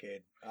for the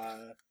decade.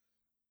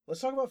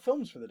 Let's talk about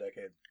films for the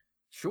decade.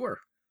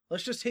 Sure.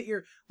 Let's just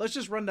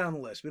run down the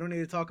list. We don't need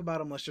to talk about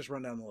them. Let's just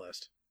run down the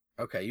list.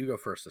 Okay, you go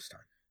first this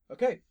time.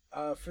 Okay.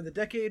 For the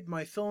decade,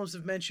 my films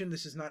have mentioned,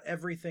 this is not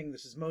everything.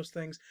 This is most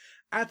things.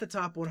 At the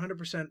top,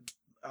 100%.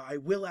 I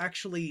will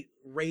actually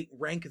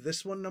rank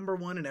this one number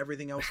one and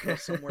everything else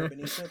goes somewhere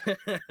beneath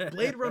it.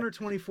 Blade Runner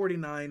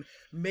 2049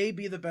 may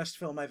be the best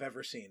film I've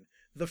ever seen.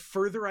 The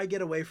further I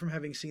get away from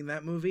having seen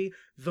that movie,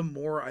 the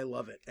more I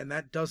love it. And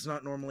that does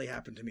not normally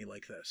happen to me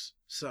like this.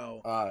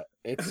 So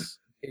it's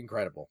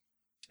incredible.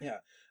 Yeah.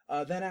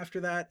 Then after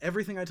that,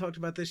 everything I talked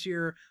about this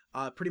year,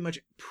 pretty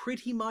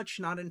much,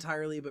 not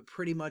entirely, but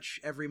pretty much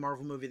every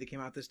Marvel movie that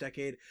came out this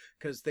decade,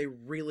 because they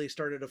really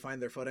started to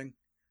find their footing.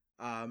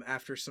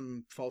 After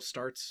some false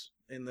starts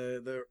in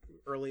the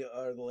early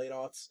the late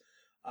aughts.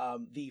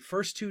 The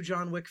first two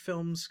John Wick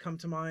films come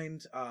to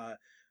mind.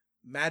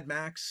 Mad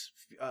Max,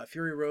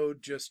 Fury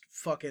Road just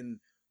fucking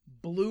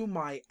blew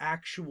my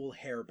actual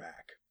hair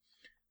back.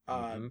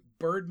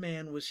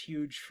 Birdman was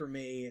huge for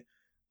me,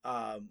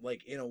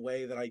 like in a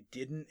way that I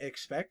didn't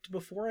expect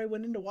before I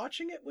went into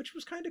watching it, which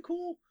was kind of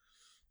cool.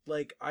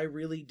 Like, I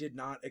really did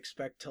not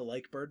expect to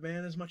like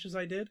Birdman as much as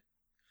I did.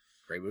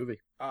 Great movie.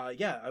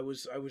 Yeah, I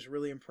was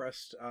really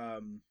impressed.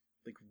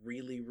 Like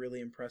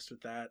really impressed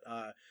with that.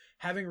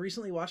 Having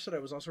recently watched it, I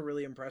was also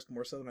really impressed,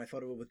 more so than I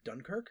thought it would, with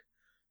Dunkirk.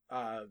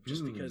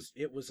 Just because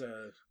it was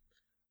a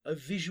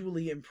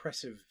visually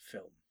impressive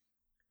film.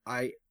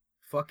 I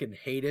fucking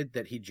hated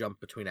that he jumped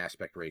between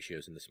aspect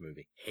ratios in this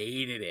movie.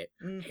 Hated it.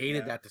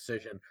 Hated that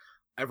decision.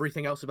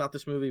 Everything else about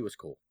this movie was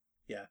cool.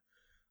 Yeah.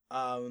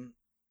 I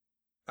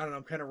don't know.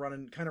 I'm kind of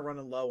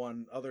running low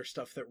on other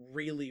stuff that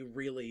really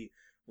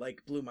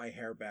like blew my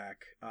hair back.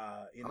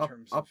 I'll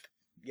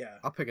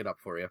pick it up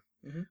for you.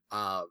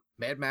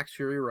 Mad Max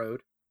Fury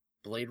Road,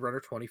 Blade Runner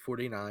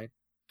 2049,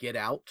 Get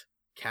Out,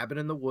 Cabin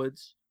in the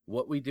Woods,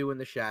 What We Do in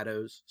the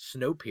Shadows,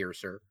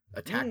 Snowpiercer,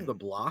 Attack the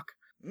Block,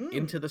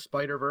 Into the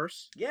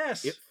Spider-Verse,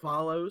 yes, It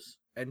Follows,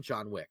 and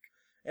John Wick.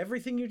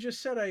 Everything you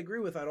just said, I agree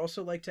with. I'd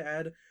also like to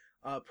add,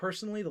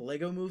 personally, the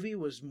Lego Movie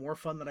was more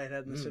fun than I'd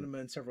had in the cinema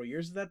in several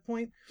years at that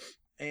point,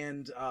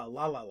 and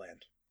La La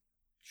Land.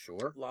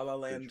 Sure. La La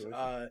Land.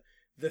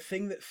 The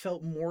thing that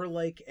felt more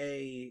like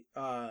an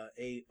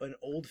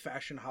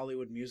old-fashioned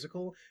Hollywood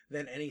musical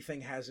than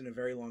anything has in a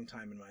very long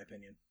time, in my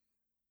opinion.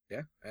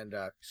 Yeah, and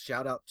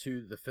shout out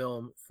to the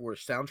film for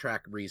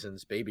soundtrack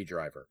reasons, Baby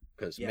Driver,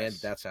 because man,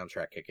 that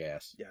soundtrack kick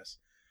ass. Yes.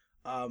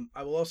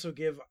 I will also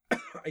give,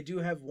 I do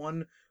have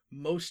one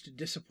most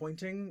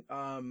disappointing.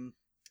 My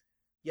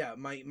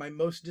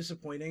most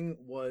disappointing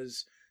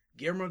was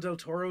Guillermo del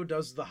Toro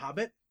does The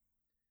Hobbit.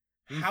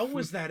 How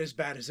was that as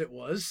bad as it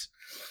was?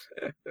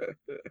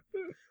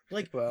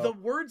 Like, the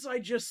words I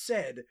just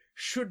said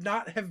should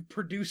not have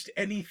produced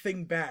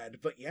anything bad,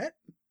 but yet?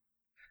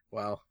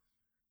 Well,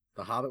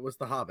 The Hobbit was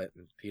The Hobbit,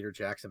 and Peter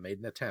Jackson made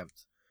an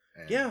attempt.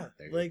 And there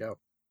you go.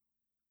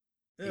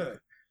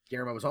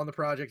 Guillermo was on the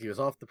project, he was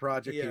off the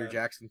project, Peter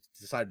Jackson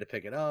decided to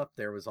pick it up,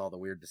 there was all the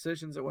weird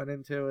decisions that went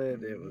into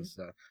it, it was,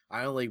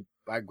 I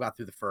got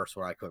through the first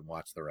one, I couldn't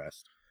watch the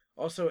rest.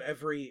 Also,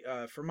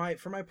 for my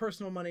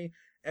personal money,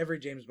 every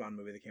James Bond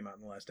movie that came out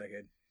in the last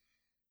decade.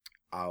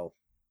 I'll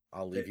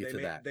leave you to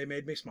that. They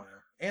made me smile.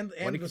 And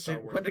when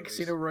did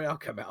Casino Royale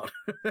come out?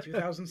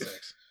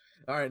 2006.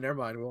 All right, never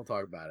mind. We won't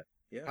talk about it.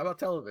 Yeah. How about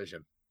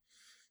television?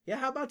 Yeah,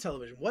 how about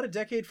television? What a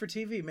decade for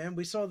TV, man.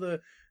 We saw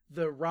the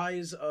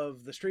rise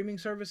of the streaming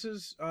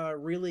services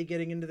really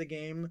getting into the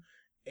game,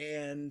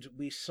 and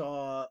we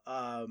saw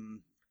a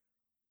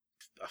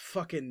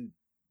fucking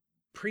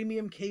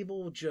premium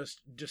cable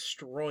just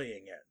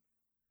destroying it.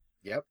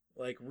 Yep.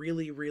 Like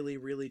really, really,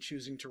 really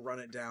choosing to run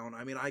it down.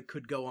 I mean, I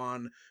could go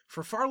on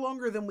for far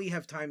longer than we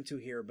have time to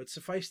here, but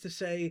suffice to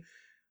say,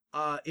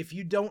 if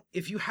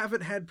you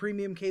haven't had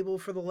premium cable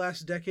for the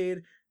last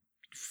decade,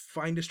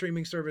 find a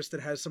streaming service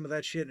that has some of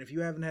that shit. And if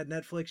you haven't had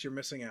Netflix, you're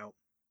missing out.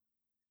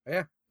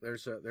 Yeah,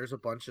 there's a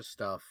bunch of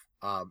stuff.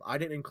 I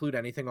didn't include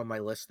anything on my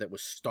list that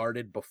was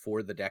started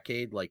before the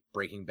decade, like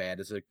Breaking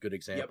Bad is a good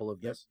example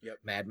of this. Yep.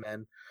 Mad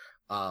Men.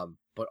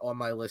 But on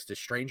my list is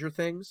Stranger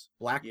Things,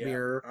 Black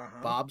Mirror,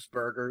 Bob's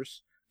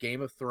Burgers,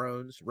 Game of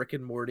Thrones, Rick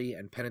and Morty,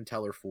 and Penn and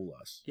Teller Fool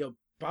Us. Yo,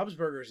 Bob's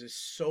Burgers is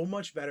so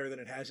much better than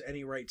it has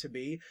any right to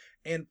be,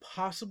 and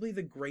possibly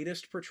the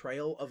greatest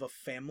portrayal of a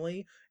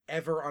family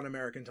ever on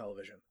American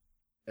television.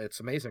 It's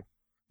amazing.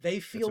 They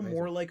feel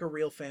more like a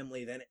real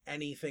family than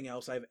anything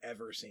else I've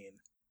ever seen.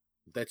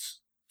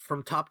 That's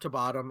from top to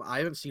bottom. I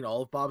haven't seen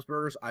all of Bob's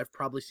Burgers. I've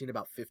probably seen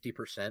about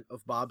 50%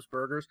 of Bob's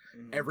Burgers.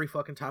 Mm-hmm. Every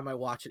fucking time I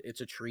watch it,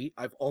 it's a treat.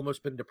 I've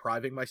almost been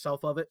depriving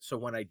myself of it, so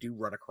when I do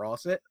run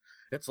across it,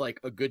 it's like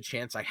a good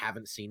chance I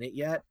haven't seen it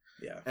yet.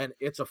 Yeah. And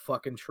it's a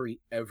fucking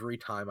treat every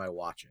time I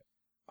watch it.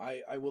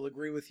 I will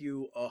agree with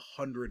you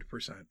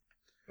 100%.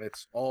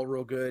 It's all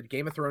real good.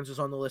 Game of Thrones is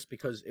on the list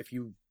because if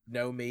you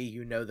know me,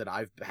 you know that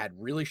I've had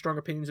really strong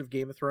opinions of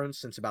Game of Thrones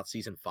since about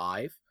season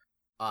 5,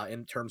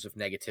 in terms of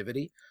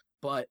negativity.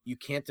 But you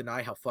can't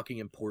deny how fucking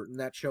important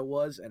that show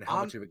was and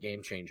how much of a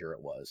game changer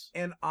it was.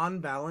 And on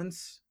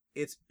balance,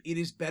 it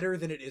is better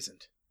than it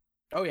isn't.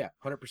 Oh yeah,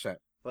 100%.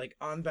 Like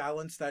on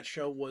balance, that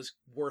show was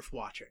worth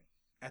watching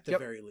at the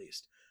very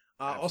least.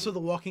 Also, The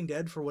Walking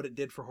Dead for what it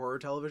did for horror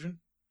television.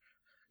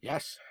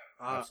 Yes.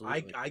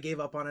 Absolutely. I gave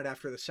up on it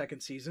after the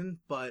second season,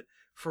 but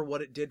for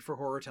what it did for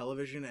horror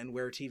television and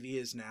where TV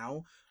is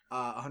now,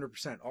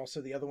 100%.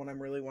 Also, the other one I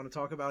really want to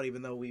talk about,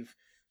 even though we've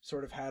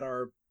sort of had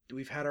our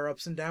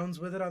ups and downs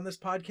with it on this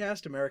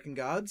podcast, American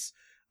Gods.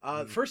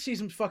 First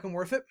season's fucking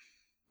worth it.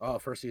 Oh,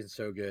 first season's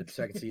so good.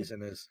 Second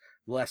season is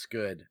less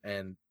good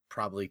and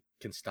probably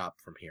can stop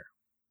from here.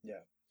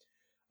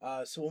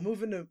 Yeah. So we'll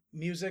move into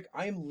music.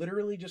 I am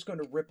literally just going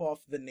to rip off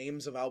the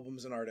names of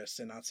albums and artists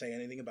and not say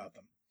anything about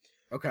them.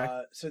 Okay.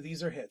 So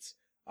these are hits.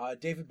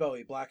 David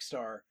Bowie, Black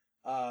Star.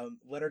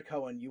 Leonard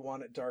Cohen, You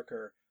Want It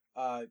Darker.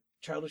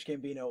 Childish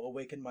Gambino,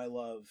 Awaken My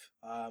Love.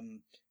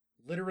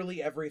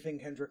 Literally everything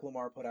Kendrick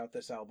Lamar put out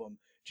this album.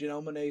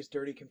 Janelle Monáe's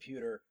Dirty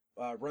Computer.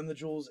 Run the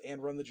Jewels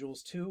and Run the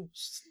Jewels 2.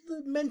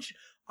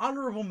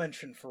 Honorable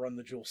mention for Run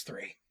the Jewels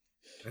 3.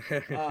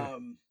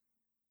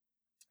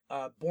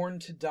 Born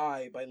to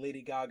Die by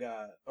Lady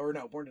Gaga. Or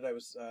no, Born to Die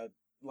was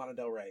Lana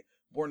Del Rey.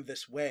 Born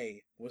This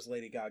Way was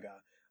Lady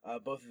Gaga.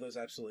 Both of those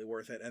absolutely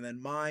worth it. And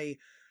then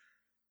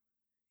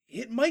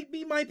it might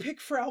be my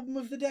pick for album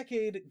of the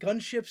decade,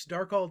 Gunship's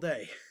Dark All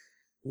Day.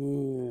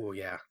 Ooh,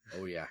 yeah.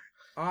 Oh, yeah.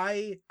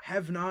 I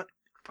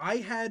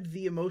had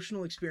the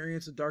emotional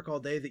experience of Dark All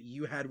Day that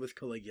you had with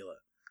Caligula.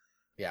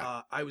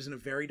 Yeah. I was in a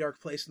very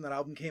dark place when that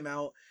album came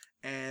out,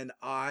 and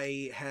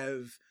I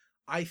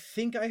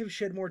think I have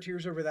shed more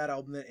tears over that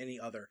album than any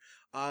other.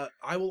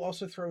 I will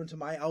also throw into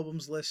my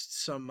albums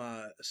list some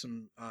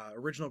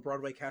original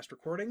Broadway cast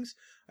recordings.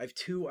 I have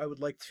 2 I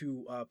would like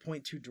to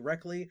point to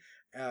directly.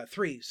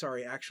 3,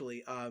 sorry,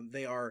 actually.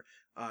 They are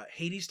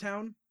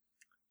Hadestown,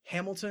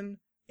 Hamilton,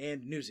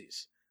 and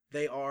Newsies.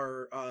 They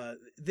are,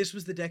 this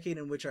was the decade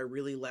in which I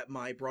really let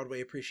my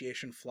Broadway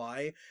appreciation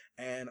fly,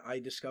 and I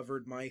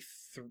discovered my,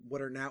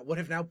 what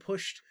have now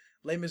pushed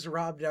Les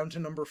Miserables down to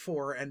number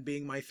 4 and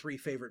being my 3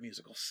 favorite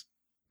musicals.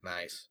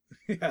 Nice.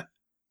 Yeah.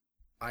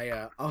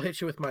 I'll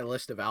hit you with my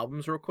list of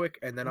albums real quick,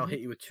 and then I'll hit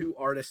you with 2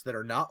 artists that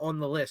are not on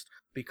the list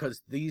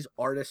because these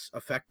artists'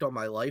 effect on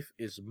my life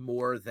is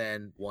more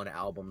than one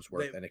album's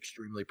worth and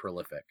extremely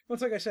prolific. Well,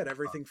 it's like I said,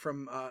 everything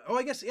from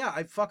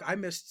I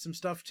missed some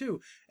stuff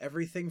too.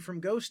 Everything from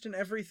Ghost and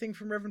everything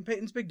from Reverend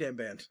Peyton's Big Damn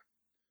Band.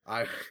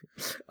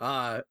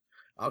 I'll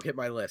get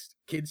my list.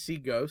 Kids See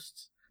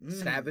Ghosts,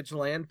 Savage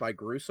Land by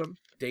Gruesome,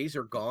 Days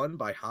Are Gone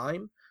by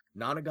Haim,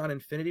 Nonagon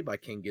Infinity by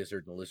King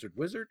Gizzard and the Lizard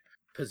Wizard,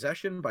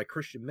 Possession by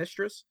Christian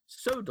Mistress,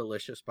 So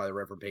Delicious by the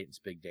Reverend Peyton's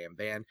Big Damn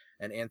Band,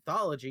 and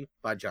Anthology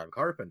by John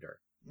Carpenter.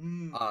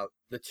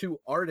 The 2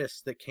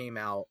 artists that came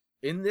out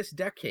in this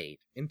decade,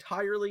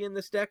 entirely in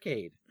this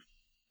decade,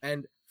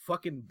 and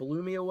fucking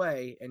blew me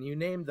away, and you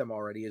named them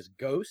already, is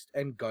Ghost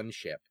and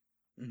Gunship.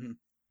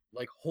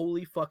 Like,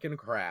 holy fucking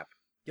crap.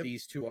 Yep.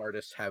 These 2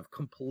 artists have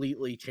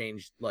completely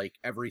changed, like,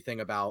 everything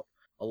about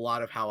a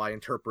lot of how I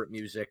interpret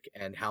music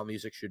and how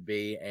music should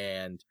be,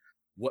 and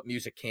what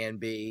music can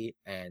be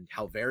and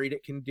how varied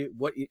it can do,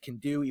 what it can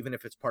do, even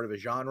if it's part of a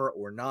genre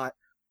or not.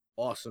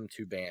 Awesome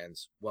 2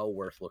 bands, well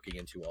worth looking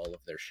into all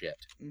of their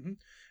shit.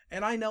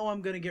 And I know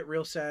I'm going to get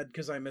real sad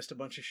because I missed a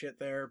bunch of shit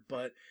there,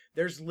 but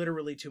there's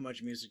literally too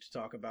much music to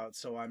talk about,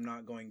 so I'm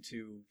not going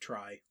to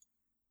try.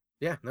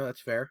 Yeah, no,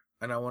 that's fair.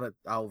 And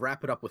I'll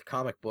wrap it up with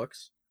comic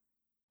books.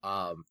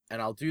 And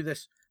I'll do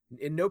this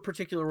in no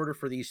particular order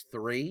for these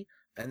three,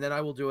 and then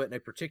I will do it in a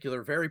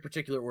particular, very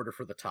particular order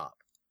for the top.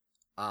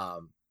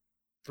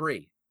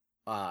 3.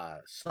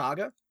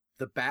 Saga,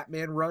 the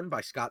Batman run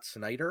by Scott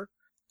Snyder,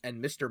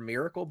 and Mr.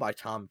 Miracle by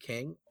Tom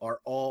King are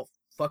all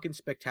fucking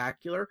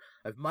spectacular.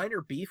 I have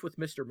minor beef with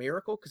Mr.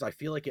 Miracle because I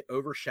feel like it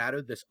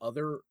overshadowed this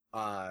other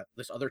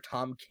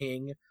Tom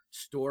King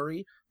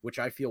story, which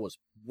I feel was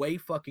way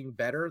fucking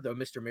better, though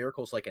Mr.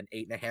 Miracle's like an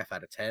 8.5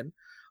 out of 10.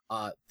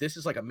 This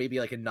is like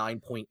maybe like a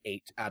 9.8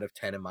 out of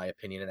 10 in my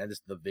opinion, and that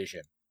is The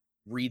Vision.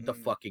 Read the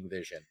fucking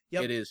Vision.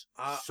 Yep. It is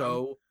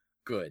so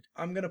good.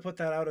 I'm gonna put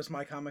that out as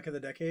my comic of the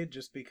decade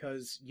just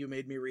because you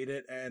made me read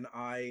it, and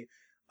I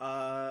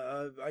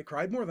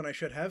cried more than I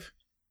should have.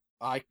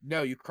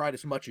 No, you cried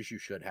as much as you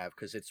should have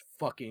because it's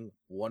fucking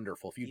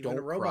wonderful. If you Even don't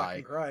a robot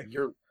can cry.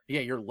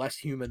 you're less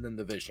human than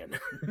the Vision.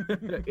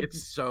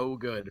 It's so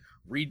good.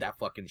 Read that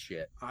fucking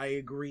shit. I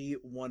agree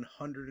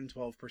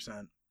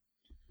 112%.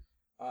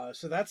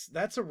 So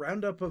that's a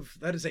roundup of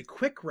that is a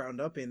quick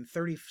roundup in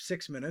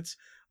 36 minutes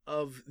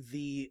of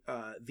the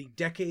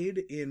decade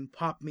in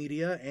pop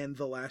media and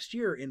the last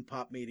year in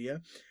pop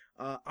media.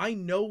 I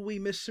know we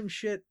missed some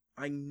shit.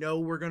 I know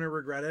we're gonna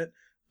regret it,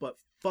 but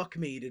fuck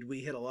me, did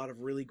we hit a lot of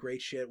really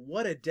great shit.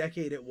 What a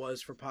decade it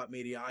was for pop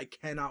media. I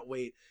cannot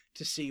wait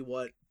to see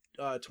what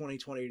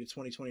 2020 to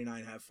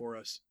 2029 have for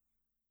us.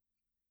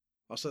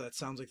 Also, that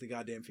sounds like the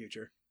goddamn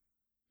future.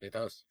 It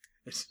does.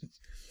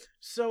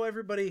 So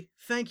everybody,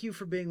 thank you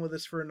for being with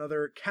us for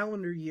another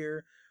calendar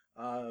year.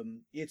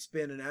 It's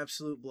been an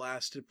absolute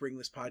blast to bring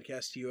this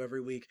podcast to you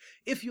every week.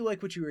 If you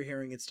like what you were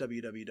hearing, it's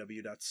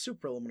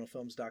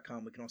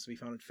www.superliminalfilms.com. We can also be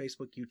found on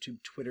Facebook,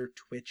 YouTube, Twitter,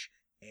 Twitch,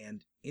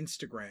 and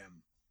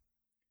Instagram.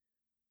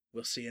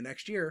 We'll see you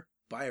next year.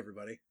 Bye,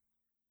 everybody.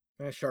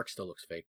 Shark still looks fake.